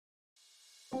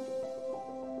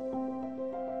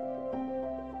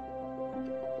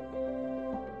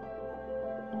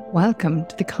Welcome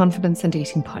to the Confidence and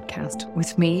Eating Podcast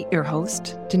with me, your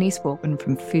host, Denise Wogan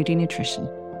from Foodie Nutrition.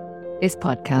 This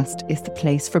podcast is the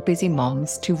place for busy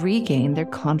moms to regain their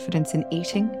confidence in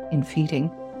eating, in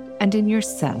feeding, and in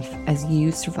yourself as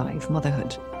you survive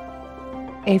motherhood.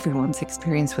 Everyone's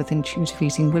experience with intuitive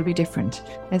eating will be different,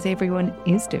 as everyone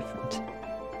is different.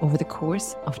 Over the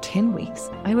course of 10 weeks,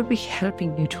 I will be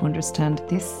helping you to understand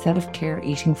this self-care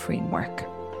eating framework,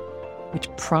 which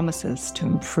promises to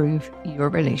improve your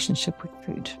relationship with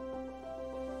food.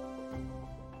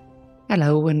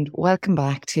 Hello and welcome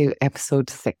back to episode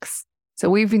 6. So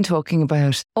we've been talking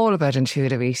all about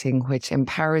intuitive eating, which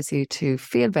empowers you to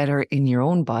feel better in your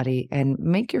own body and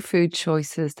make your food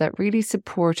choices that really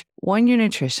support, one, your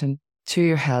nutrition, two,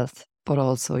 your health, but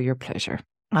also your pleasure.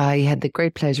 I had the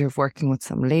great pleasure of working with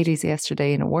some ladies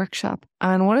yesterday in a workshop.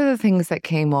 And one of the things that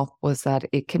came up was that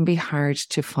it can be hard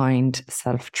to find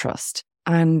self-trust.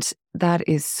 And that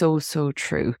is so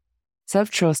true.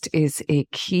 Self-trust is a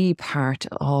key part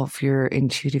of your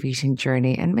intuitive eating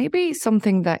journey, and maybe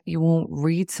something that you won't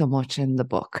read so much in the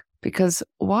book. Because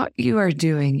what you are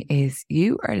doing is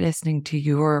you are listening to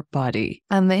your body,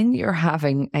 and then you're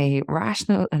having a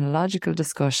rational and logical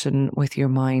discussion with your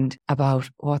mind about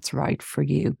what's right for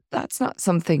you. That's not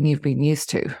something you've been used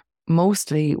to.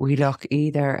 Mostly we look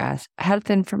either at health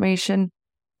information,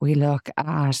 we look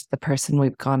at the person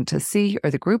we've gone to see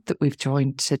or the group that we've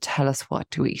joined to tell us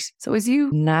what to eat. So as you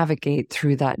navigate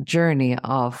through that journey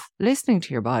of listening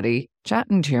to your body,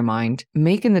 chatting to your mind,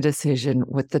 making the decision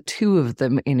with the two of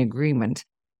them in agreement,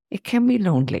 it can be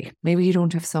lonely. Maybe you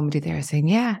don't have somebody there saying,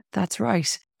 yeah, that's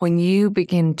right. When you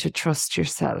begin to trust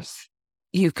yourself,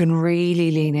 you can really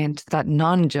lean into that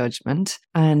non-judgment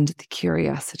and the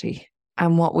curiosity.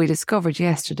 And what we discovered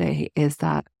yesterday is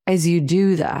that as you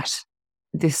do that,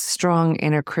 this strong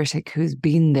inner critic who's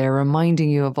been there reminding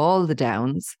you of all the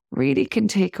downs really can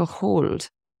take a hold,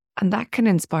 and that can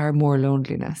inspire more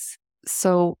loneliness.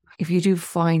 So if you do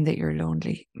find that you're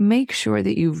lonely, make sure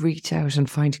that you reach out and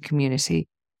find a community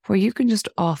where you can just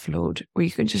offload, where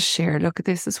you can just share, look,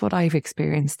 this is what I've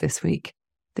experienced this week.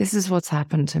 This is what's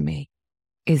happened to me.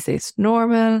 Is this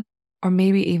normal? Or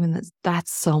maybe even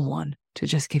that's someone to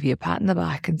just give you a pat on the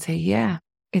back and say, yeah,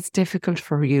 it's difficult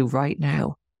for you right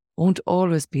now. Won't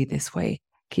always be this way.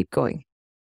 Keep going.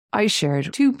 I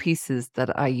shared 2 pieces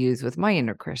that I use with my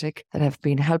inner critic that have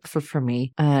been helpful for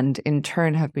me and in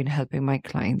turn have been helping my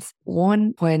clients.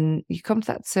 One, when you come to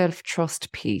that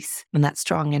self-trust piece and that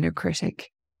strong inner critic,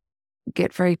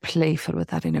 get very playful with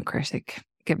that inner critic.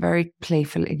 Get very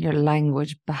playful in your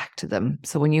language back to them.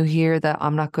 So when you hear that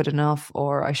I'm not good enough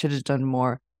or I should have done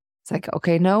more, it's like,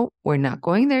 okay, no, we're not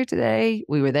going there today.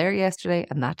 We were there yesterday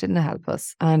and that didn't help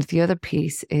us. And the other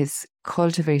piece is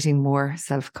cultivating more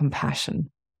self-compassion.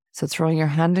 So throwing your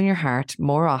hand on your heart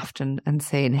more often and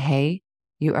saying, hey,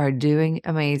 you are doing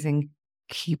amazing.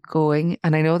 Keep going.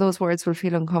 And I know those words will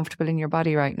feel uncomfortable in your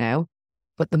body right now,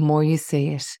 but the more you say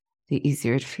it, the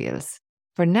easier it feels.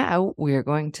 For now, we are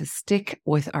going to stick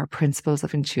with our principles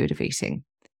of intuitive eating.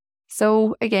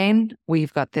 So again,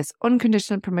 we've got this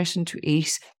unconditional permission to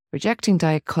eat, rejecting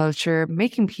diet culture,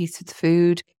 making peace with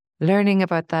food, learning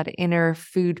about that inner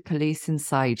food police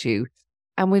inside you.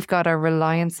 And we've got our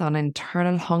reliance on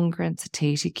internal hunger and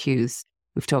satiety cues.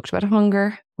 We've talked about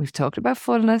hunger, we've talked about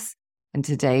fullness, and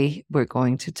today we're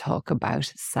going to talk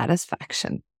about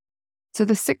satisfaction. So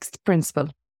the 6th principle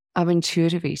of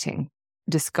intuitive eating,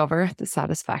 discover the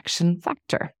satisfaction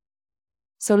factor.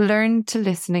 So learn to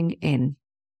listening in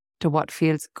to what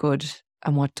feels good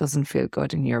and what doesn't feel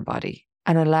good in your body,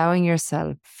 and allowing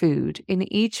yourself food in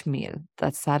each meal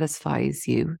that satisfies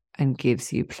you and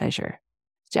gives you pleasure.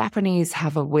 Japanese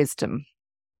have a wisdom,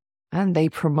 and they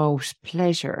promote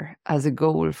pleasure as a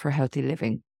goal for healthy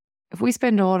living. If we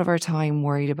spend all of our time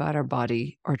worried about our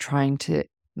body or trying to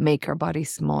make our body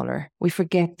smaller, we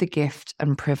forget the gift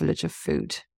and privilege of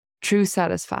food. True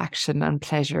satisfaction and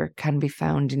pleasure can be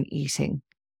found in eating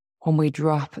when we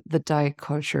drop the diet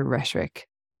culture rhetoric,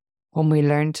 when we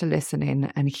learn to listen in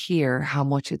and hear how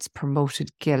much it's promoted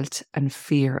guilt and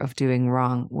fear of doing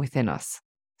wrong within us.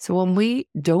 So when we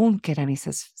don't get any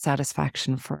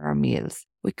satisfaction for our meals,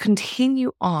 we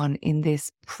continue on in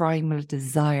this primal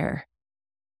desire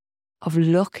of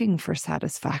looking for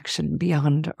satisfaction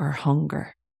beyond our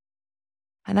hunger.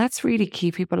 And that's really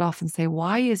key. People often say,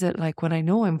 why is it like when I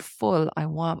know I'm full, I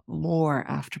want more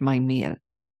after my meal?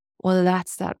 Well,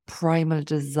 that's that primal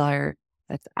desire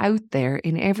that's out there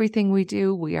in everything we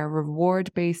do. We are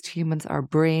reward-based humans. Our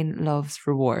brain loves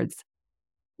rewards.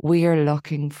 We are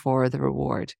looking for the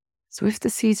reward. So if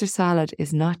the Caesar salad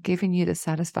is not giving you the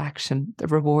satisfaction, the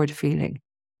reward feeling,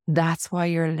 that's why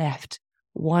you're left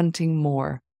wanting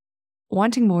more,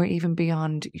 wanting more even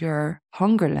beyond your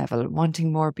hunger level,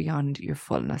 wanting more beyond your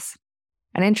fullness.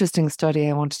 An interesting study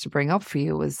I wanted to bring up for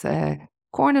you was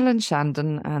Cornell and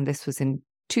Shandon, and this was in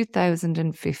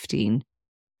 2015.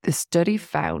 The study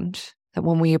found that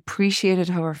when we appreciated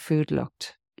how our food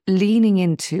looked, leaning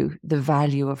into the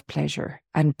value of pleasure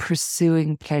and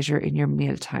pursuing pleasure in your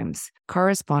mealtimes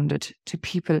corresponded to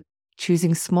people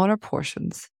choosing smaller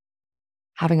portions,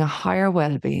 having a higher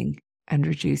well-being, and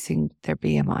reducing their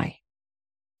BMI.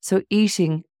 So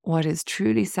eating what is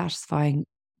truly satisfying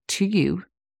to you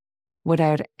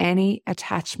without any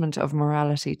attachment of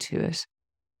morality to it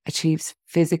achieves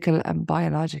physical and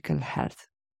biological health.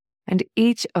 And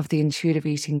each of the intuitive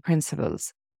eating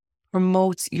principles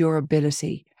promotes your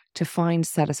ability to find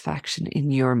satisfaction in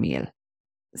your meal.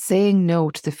 Saying no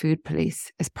to the food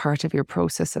police is part of your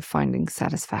process of finding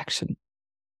satisfaction.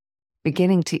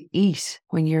 Beginning to eat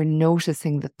when you're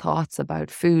noticing the thoughts about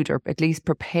food, or at least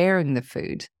preparing the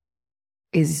food,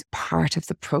 is part of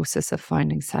the process of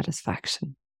finding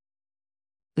satisfaction.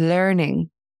 Learning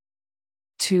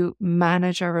to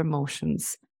manage our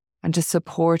emotions and to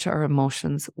support our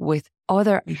emotions with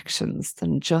other actions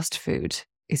than just food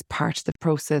is part of the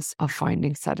process of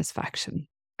finding satisfaction.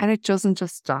 And it doesn't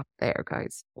just stop there,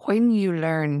 guys. When you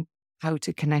learn how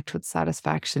to connect with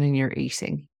satisfaction in your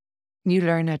eating, you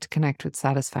learn how to connect with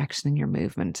satisfaction in your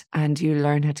movement, and you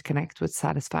learn how to connect with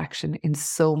satisfaction in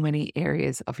so many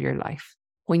areas of your life.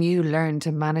 When you learn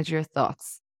to manage your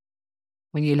thoughts,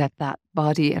 when you let that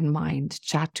body and mind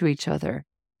chat to each other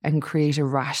and create a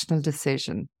rational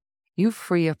decision, you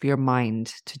free up your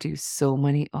mind to do so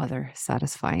many other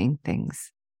satisfying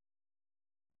things.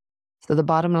 So the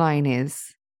bottom line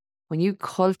is, when you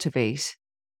cultivate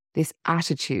this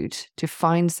attitude to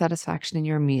find satisfaction in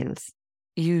your meals,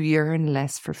 you yearn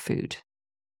less for food.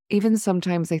 Even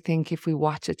sometimes I think if we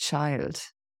watch a child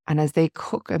and as they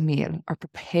cook a meal or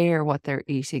prepare what they're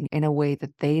eating in a way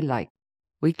that they like,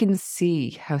 we can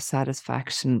see how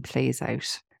satisfaction plays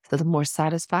out. So the more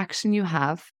satisfaction you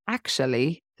have,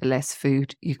 actually, the less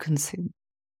food you consume.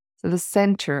 So the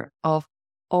center of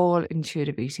all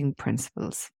intuitive eating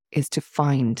principles is to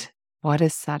find what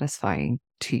is satisfying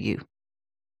to you.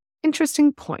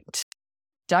 Interesting point.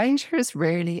 Dieters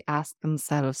rarely ask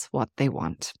themselves what they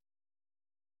want.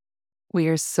 We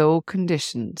are so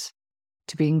conditioned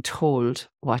to being told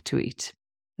what to eat.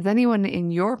 Has anyone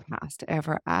in your past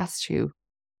ever asked you,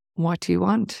 what do you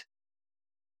want?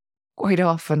 Quite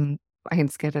often,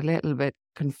 clients get a little bit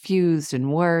confused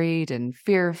and worried and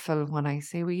fearful when I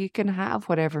say, well, you can have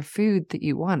whatever food that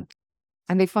you want.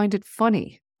 And they find it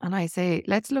funny. And I say,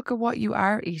 let's look at what you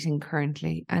are eating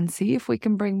currently and see if we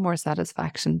can bring more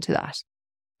satisfaction to that.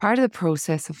 Part of the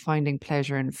process of finding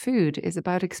pleasure in food is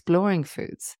about exploring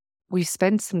foods. We've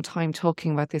spent some time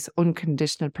talking about this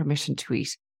unconditional permission to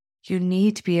eat. You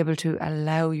need to be able to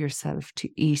allow yourself to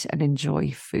eat and enjoy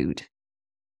food.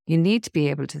 You need to be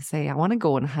able to say, I want to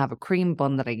go and have a cream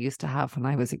bun that I used to have when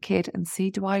I was a kid and see,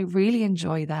 do I really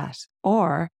enjoy that?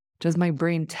 Or does my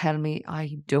brain tell me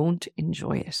I don't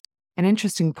enjoy it? An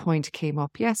interesting point came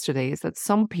up yesterday is that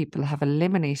some people have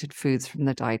eliminated foods from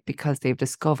their diet because they've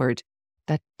discovered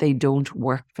that they don't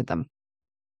work for them.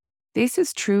 This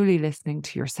is truly listening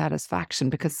to your satisfaction,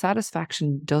 because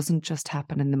satisfaction doesn't just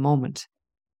happen in the moment.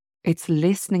 It's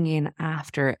listening in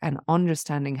after and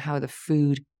understanding how the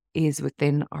food is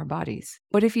within our bodies.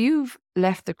 But if you've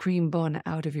left the cream bun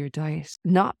out of your diet,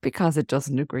 not because it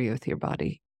doesn't agree with your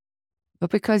body, but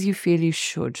because you feel you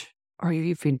should, or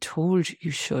you've been told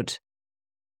you should,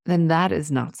 then that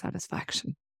is not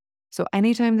satisfaction. So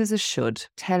anytime there's a should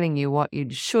telling you what you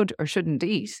should or shouldn't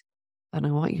eat, then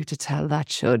I want you to tell that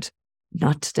should,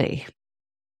 not today.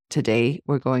 Today,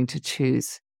 we're going to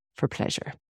choose for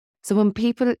pleasure. So when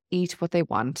people eat what they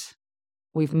want,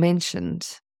 we've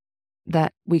mentioned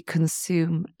that we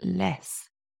consume less,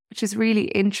 which is really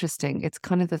interesting. It's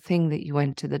kind of the thing that you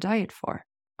went to the diet for.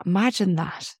 Imagine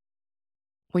that.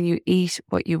 When you eat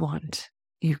what you want,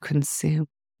 you consume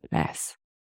less.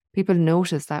 People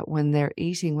notice that when they're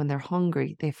eating, when they're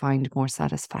hungry, they find more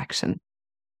satisfaction.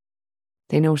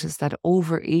 They notice that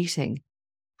overeating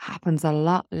happens a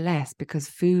lot less because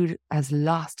food has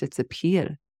lost its appeal.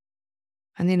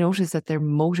 And they notice that they're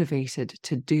motivated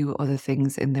to do other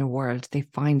things in their world. They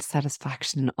find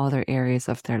satisfaction in other areas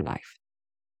of their life.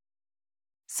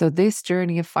 So this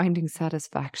journey of finding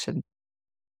satisfaction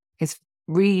is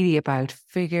really about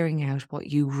figuring out what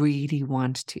you really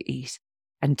want to eat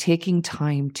and taking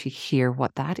time to hear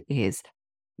what that is,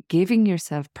 giving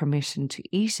yourself permission to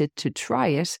eat it, to try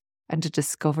it, and to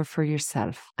discover for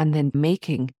yourself, and then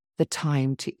making the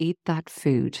time to eat that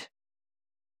food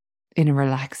in a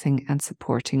relaxing and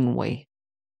supporting way.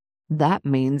 That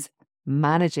means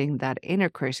managing that inner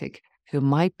critic who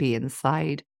might be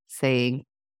inside saying,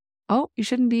 oh, you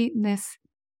shouldn't be eating this.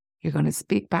 You're going to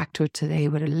speak back to it today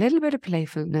with a little bit of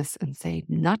playfulness and say,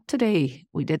 not today.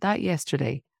 We did that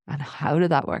yesterday. And how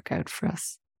did that work out for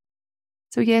us?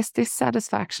 So yes, this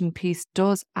satisfaction piece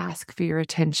does ask for your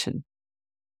attention.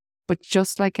 But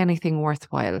just like anything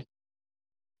worthwhile,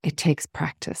 it takes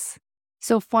practice.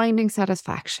 So finding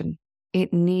satisfaction,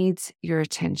 it needs your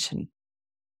attention.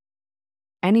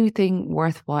 Anything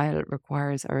worthwhile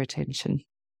requires our attention.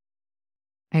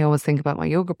 I always think about my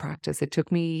yoga practice. It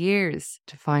took me years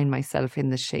to find myself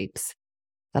in the shapes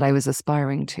that I was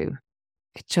aspiring to.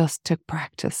 It just took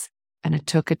practice, and it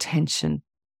took attention,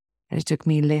 and it took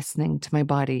me listening to my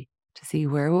body to see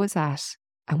where it was at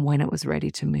and when it was ready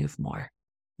to move more.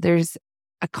 There's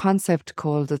a concept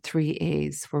called the 3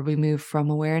 A's, where we move from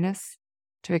awareness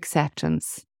to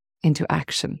acceptance into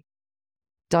action.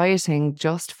 Dieting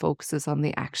just focuses on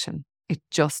the action. It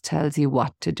just tells you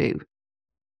what to do.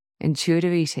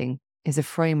 Intuitive eating is a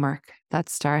framework that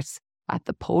starts at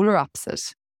the polar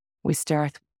opposite. We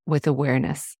start with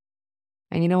awareness.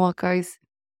 And you know what, guys?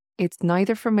 It's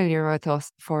neither familiar with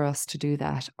us for us to do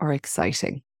that or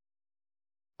exciting.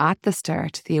 At the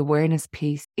start, the awareness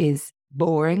piece is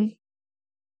boring,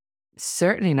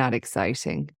 certainly not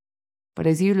exciting. But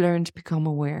as you learn to become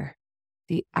aware,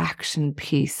 the action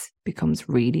piece becomes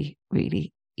really,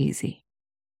 really easy.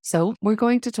 So we're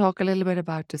going to talk a little bit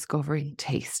about discovering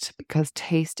taste, because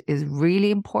taste is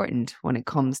really important when it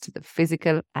comes to the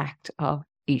physical act of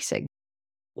eating.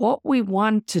 What we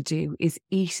want to do is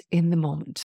eat in the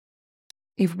moment.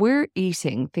 If we're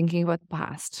eating, thinking about the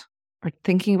past or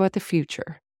thinking about the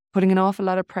future, putting an awful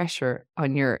lot of pressure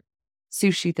on your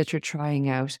sushi that you're trying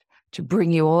out to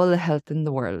bring you all the health in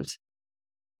the world,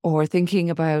 or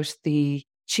thinking about the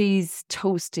cheese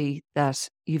toasty that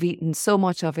you've eaten so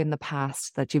much of in the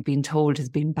past that you've been told has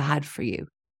been bad for you,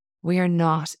 we are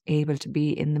not able to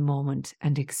be in the moment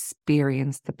and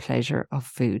experience the pleasure of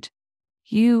food.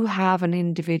 You have an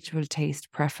individual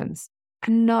taste preference,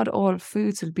 and not all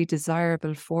foods will be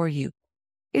desirable for you.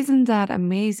 Isn't that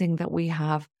amazing that we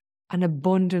have an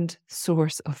abundant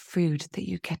source of food that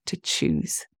you get to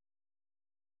choose?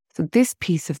 So this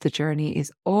piece of the journey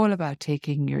is all about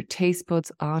taking your taste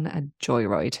buds on a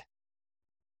joyride.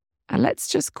 And let's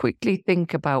just quickly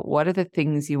think about what are the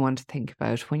things you want to think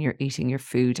about when you're eating your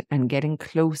food and getting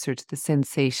closer to the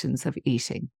sensations of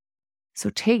eating. So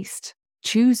taste,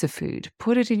 choose a food,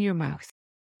 put it in your mouth.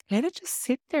 Let it just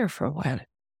sit there for a while.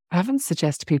 I often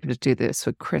suggest to people to do this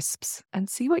with crisps and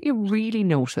see what you really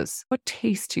notice. What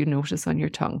taste do you notice on your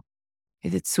tongue?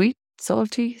 Is it sweet,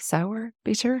 salty, sour,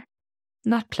 bitter?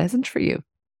 Not pleasant for you.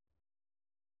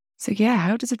 So yeah,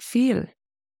 how does it feel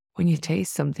when you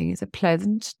taste something? Is it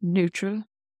pleasant, neutral?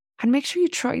 And make sure you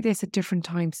try this at different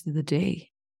times of the day,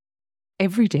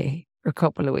 every day for a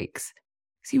couple of weeks,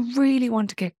 because you really want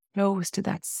to get close to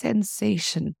that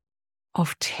sensation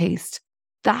of taste.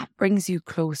 That brings you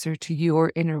closer to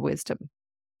your inner wisdom.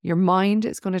 Your mind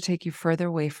is going to take you further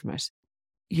away from it.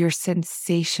 Your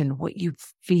sensation, what you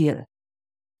feel,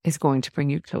 is going to bring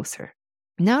you closer.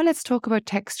 Now let's talk about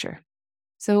texture.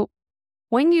 So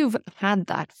when you've had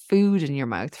that food in your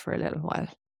mouth for a little while,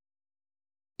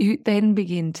 you then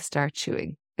begin to start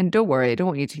chewing. And don't worry, I don't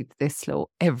want you to eat this slow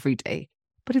every day,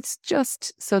 but it's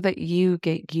just so that you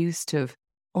get used to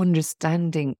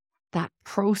understanding that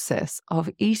process of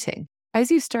eating. As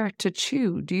you start to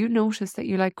chew, do you notice that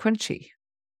you like crunchy?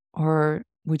 Or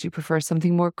would you prefer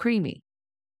something more creamy?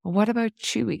 Or what about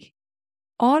chewy?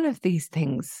 All of these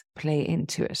things play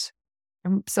into it. I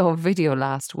saw a video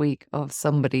last week of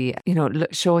somebody,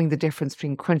 showing the difference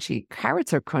between crunchy.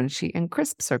 Carrots are crunchy and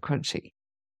crisps are crunchy.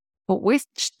 But which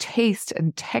taste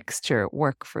and texture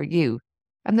work for you?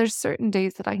 And there's certain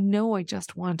days that I know I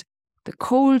just want the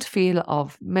cold feel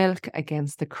of milk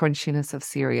against the crunchiness of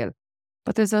cereal.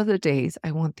 But there's other days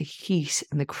I want the heat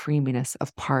and the creaminess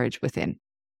of porridge within.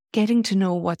 Getting to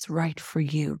know what's right for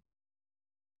you.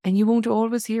 And you won't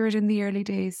always hear it in the early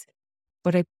days,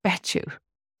 but I bet you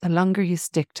the longer you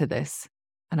stick to this,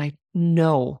 and I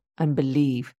know and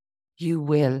believe you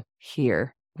will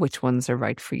hear which ones are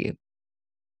right for you.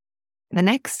 The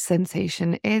next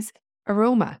sensation is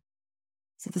aroma.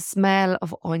 So the smell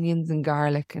of onions and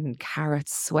garlic and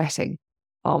carrots sweating.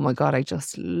 Oh my God, I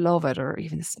just love it. Or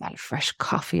even the smell of fresh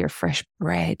coffee or fresh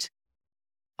bread.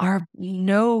 Our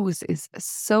nose is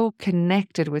so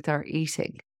connected with our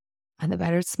eating. And the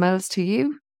better it smells to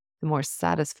you, the more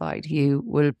satisfied you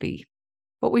will be.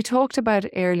 But we talked about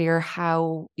earlier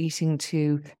how the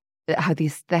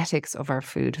aesthetics of our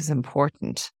food is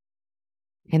important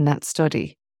in that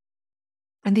study.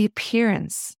 And the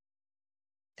appearance.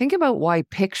 Think about why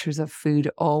pictures of food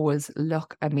always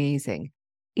look amazing.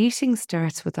 Eating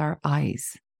starts with our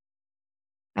eyes.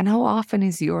 And how often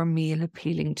is your meal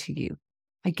appealing to you?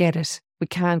 I get it. We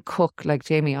can't cook like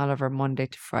Jamie Oliver Monday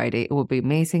to Friday. It would be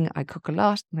amazing. I cook a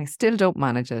lot and I still don't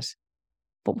manage it.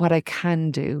 But what I can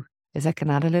do is I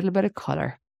can add a little bit of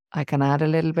colour. I can add a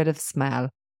little bit of smell.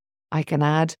 I can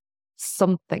add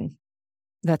something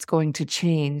that's going to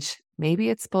change. Maybe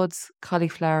it's spuds,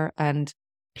 cauliflower and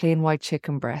plain white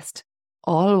chicken breast.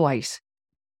 All white.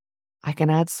 I can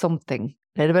add something,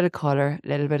 a little bit of colour, a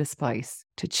little bit of spice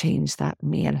to change that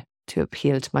meal to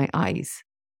appeal to my eyes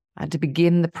and to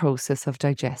begin the process of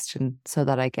digestion so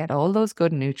that I get all those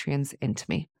good nutrients into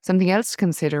me. Something else to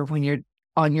consider when you're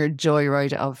on your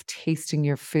joyride of tasting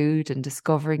your food and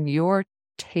discovering your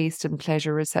taste and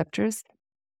pleasure receptors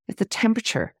is the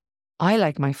temperature. I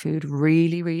like my food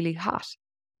really, really hot.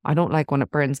 I don't like when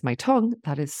it burns my tongue.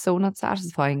 That is so not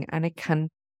satisfying and it can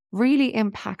really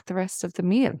impact the rest of the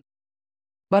meal.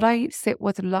 But I sit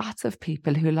with lots of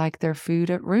people who like their food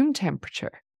at room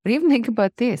temperature. But even think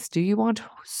about this. Do you want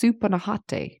soup on a hot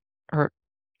day? Or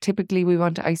typically we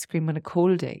want ice cream on a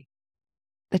cold day.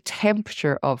 The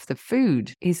temperature of the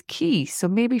food is key. So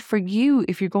maybe for you,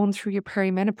 if you're going through your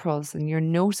perimenopause and you're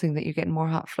noticing that you're getting more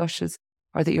hot flushes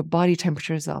or that your body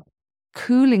temperature is up,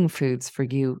 cooling foods for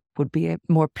you would be a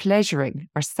more pleasuring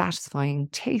or satisfying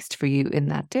taste for you in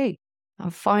that day.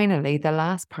 And finally, the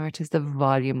last part is the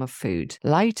volume of food.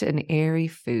 Light and airy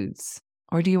foods.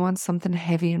 Or do you want something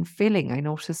heavy and filling? I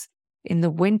notice in the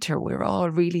winter, we're all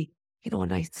really, a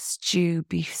nice stew,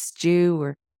 beef stew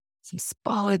or some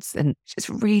spuds and just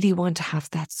really want to have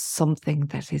that something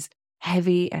that is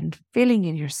heavy and filling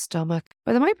in your stomach.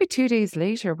 But there might be 2 days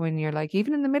later when you're like,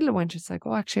 even in the middle of winter, it's like,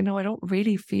 oh, actually, no, I don't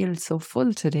really feel so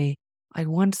full today. I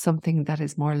want something that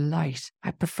is more light.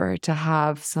 I prefer to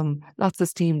have lots of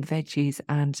steamed veggies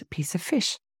and a piece of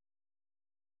fish.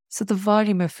 So the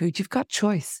volume of food, you've got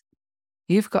choice.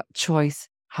 You've got choice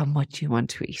how much you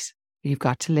want to eat. You've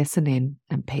got to listen in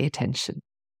and pay attention,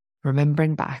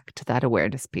 remembering back to that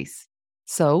awareness piece.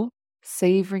 So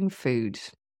savouring food.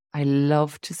 I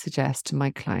love to suggest to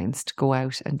my clients to go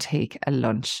out and take a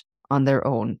lunch on their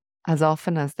own as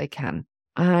often as they can.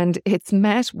 And it's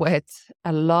met with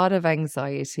a lot of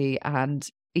anxiety and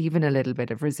even a little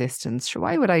bit of resistance. Sure,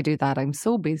 why would I do that? I'm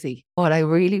so busy. But I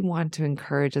really want to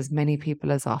encourage as many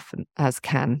people as often as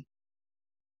can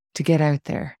to get out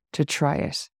there, to try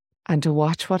it, and to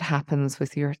watch what happens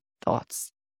with your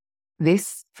thoughts.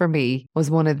 This, for me,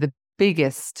 was one of the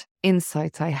biggest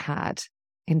insights I had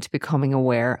into becoming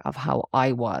aware of how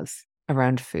I was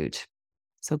around food.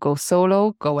 So go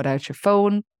solo, go without your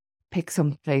phone, pick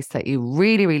some place that you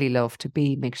really, really love to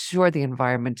be. Make sure the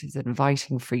environment is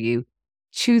inviting for you.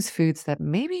 Choose foods that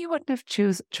maybe you wouldn't have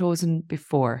chosen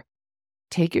before.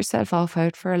 Take yourself off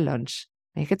out for a lunch.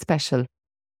 Make it special.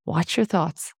 Watch your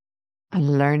thoughts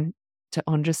and learn to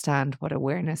understand what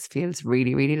awareness feels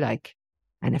really, really like.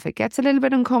 And if it gets a little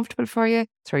bit uncomfortable for you,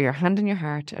 throw your hand on your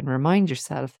heart and remind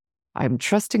yourself, I'm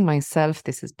trusting myself.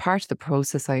 This is part of the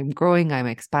process. I'm growing, I'm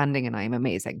expanding, and I'm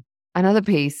amazing. Another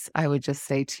piece I would just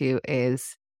say to you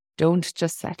is don't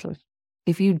just settle.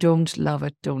 If you don't love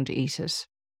it, don't eat it.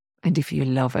 And if you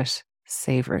love it,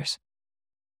 savor it.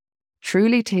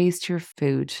 Truly taste your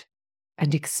food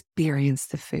and experience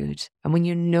the food. And when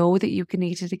you know that you can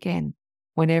eat it again,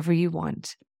 whenever you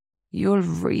want, you'll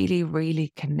really,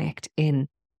 really connect in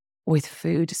with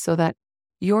food so that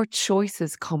your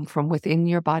choices come from within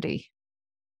your body,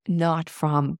 not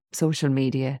from social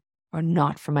media or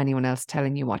not from anyone else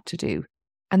telling you what to do.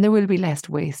 And there will be less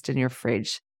waste in your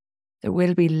fridge. There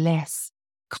will be less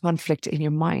conflict in your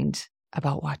mind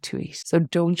about what to eat. So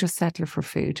don't just settle for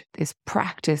food. This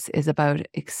practice is about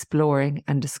exploring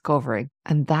and discovering.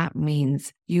 And that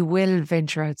means you will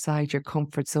venture outside your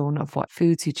comfort zone of what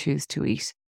foods you choose to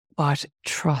eat, but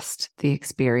trust the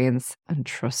experience and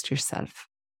trust yourself.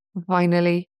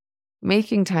 Finally,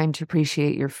 making time to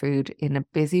appreciate your food in a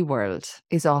busy world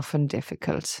is often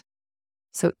difficult.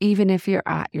 So even if you're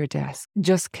at your desk,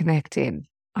 just connect in.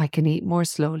 I can eat more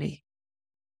slowly.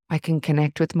 I can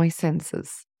connect with my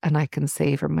senses and I can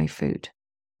savor my food.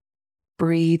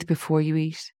 Breathe before you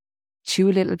eat. Chew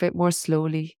a little bit more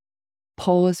slowly.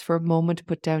 Pause for a moment to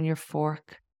put down your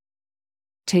fork.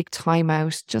 Take time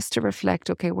out just to reflect,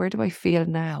 okay, where do I feel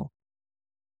now?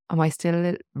 Am I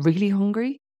still really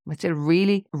hungry? Am I still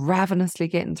really ravenously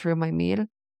getting through my meal?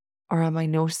 Or am I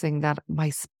noticing that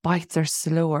my bites are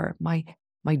slower?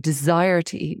 My desire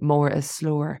to eat more is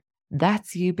slower.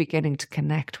 That's you beginning to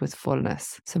connect with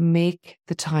fullness. So make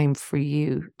the time for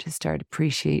you to start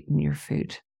appreciating your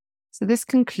food. So this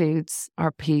concludes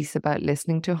our piece about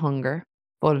listening to hunger.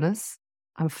 fullness,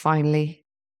 and finally,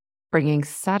 bringing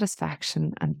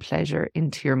satisfaction and pleasure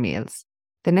into your meals.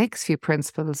 The next few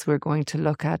principles we're going to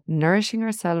look at nourishing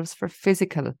ourselves for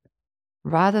physical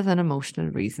rather than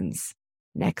emotional reasons.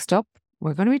 Next up,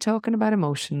 we're going to be talking about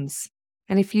emotions.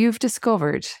 And if you've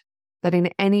discovered that in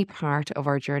any part of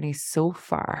our journey so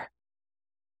far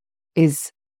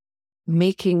is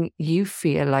making you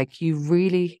feel like you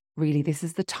really, this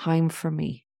is the time for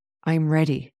me. I'm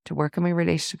ready to work on my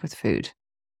relationship with food.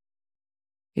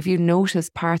 If you notice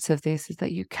parts of this is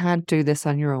that you can't do this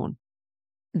on your own,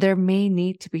 there may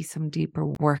need to be some deeper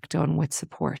work done with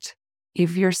support.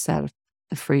 Give yourself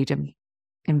the freedom.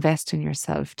 Invest in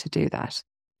yourself to do that.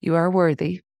 You are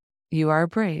worthy. You are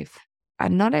brave.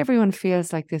 And not everyone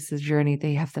feels like this is a journey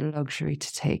they have the luxury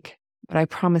to take. But I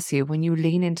promise you, when you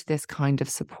lean into this kind of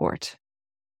support,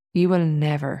 you will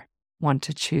never want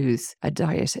to choose a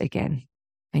diet again.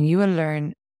 And you will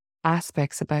learn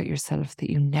aspects about yourself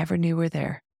that you never knew were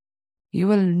there. You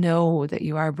will know that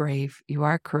you are brave, you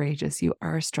are courageous, you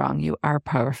are strong, you are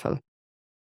powerful.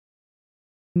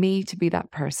 Me to be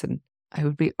that person, I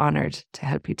would be honored to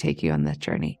help you take you on that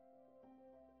journey.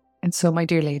 And so, my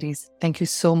dear ladies, thank you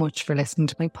so much for listening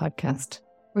to my podcast,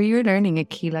 where you're learning a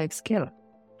key life skill: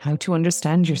 how to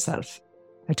understand yourself,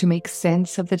 how to make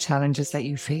sense of the challenges that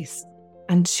you face,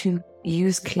 and to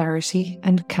use clarity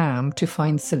and calm to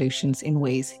find solutions in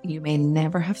ways you may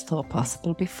never have thought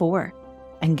possible before,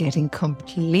 and getting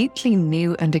completely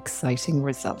new and exciting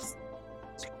results.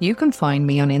 You can find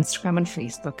me on Instagram and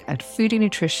Facebook at Foodie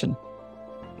Nutrition.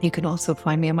 You can also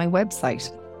find me on my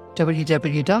website,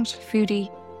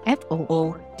 www.foodie.ie.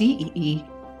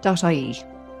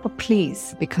 But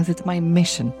please, because it's my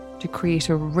mission to create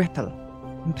a ripple,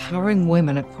 empowering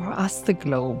women across the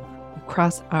globe,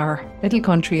 across our little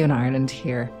country in Ireland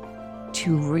here,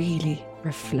 to really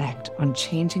reflect on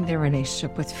changing their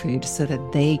relationship with food so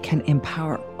that they can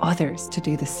empower others to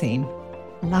do the same.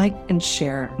 Like and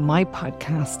share my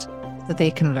podcast so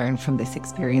they can learn from this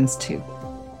experience too.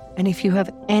 And if you have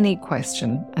any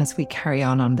question as we carry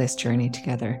on this journey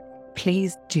together,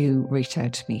 please do reach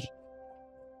out to me.